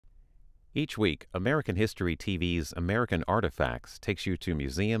Each week, American History TV's American Artifacts takes you to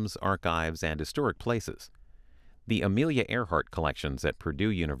museums, archives, and historic places. The Amelia Earhart collections at Purdue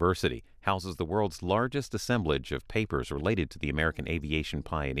University houses the world's largest assemblage of papers related to the American aviation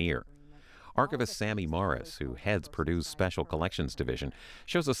pioneer. Archivist Sammy Morris, who heads Purdue's Special Collections Division,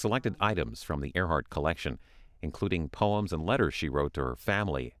 shows us selected items from the Earhart collection, including poems and letters she wrote to her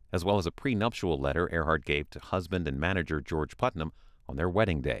family, as well as a prenuptial letter Earhart gave to husband and manager George Putnam on their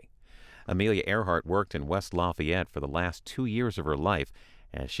wedding day. Amelia Earhart worked in West Lafayette for the last 2 years of her life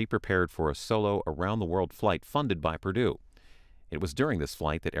as she prepared for a solo around-the-world flight funded by Purdue. It was during this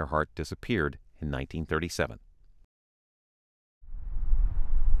flight that Earhart disappeared in 1937.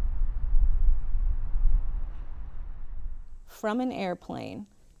 From an airplane,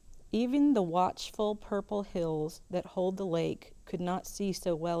 even the watchful purple hills that hold the lake could not see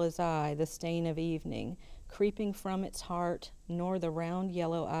so well as I the stain of evening creeping from its heart, nor the round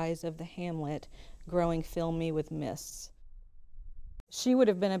yellow eyes of the hamlet growing filmy with mists. She would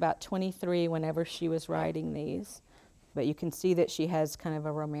have been about 23 whenever she was writing these, but you can see that she has kind of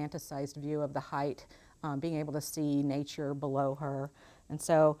a romanticized view of the height, being able to see nature below her. And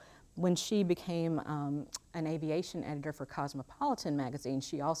so when she became an aviation editor for Cosmopolitan magazine,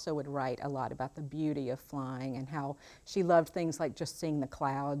 she also would write a lot about the beauty of flying and how she loved things like just seeing the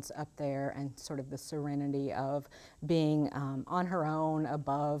clouds up there and sort of the serenity of being on her own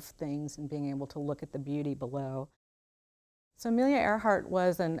above things and being able to look at the beauty below. So Amelia Earhart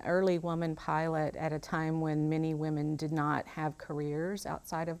was an early woman pilot at a time when many women did not have careers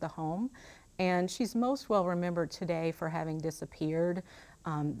outside of the home. And she's most well remembered today for having disappeared.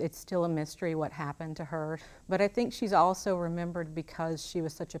 It's still a mystery what happened to her. But I think she's also remembered because she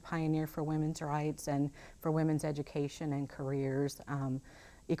was such a pioneer for women's rights and for women's education and careers.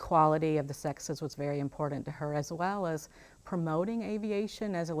 Equality of the sexes was very important to her, as well as promoting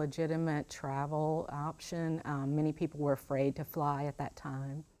aviation as a legitimate travel option. Many people were afraid to fly at that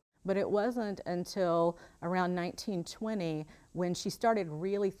time. But it wasn't until around 1920 when she started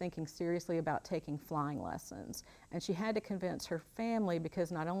really thinking seriously about taking flying lessons. And she had to convince her family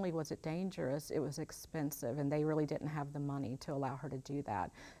because not only was it dangerous, it was expensive, and they really didn't have the money to allow her to do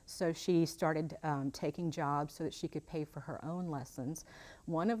that. So she started taking jobs so that she could pay for her own lessons.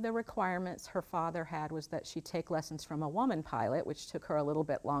 One of the requirements her father had was that she take lessons from a woman pilot, which took her a little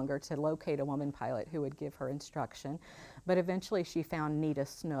bit longer to locate a woman pilot who would give her instruction. But eventually she found Nita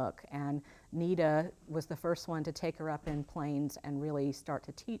Snook, and Nita was the first one to take her up in planes and really start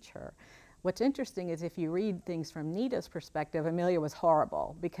to teach her. What's interesting is if you read things from Nita's perspective, Amelia was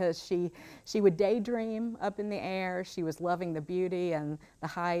horrible because she would daydream up in the air. She was loving the beauty and the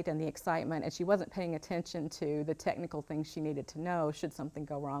height and the excitement, and she wasn't paying attention to the technical things she needed to know should something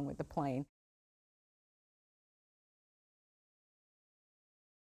go wrong with the plane.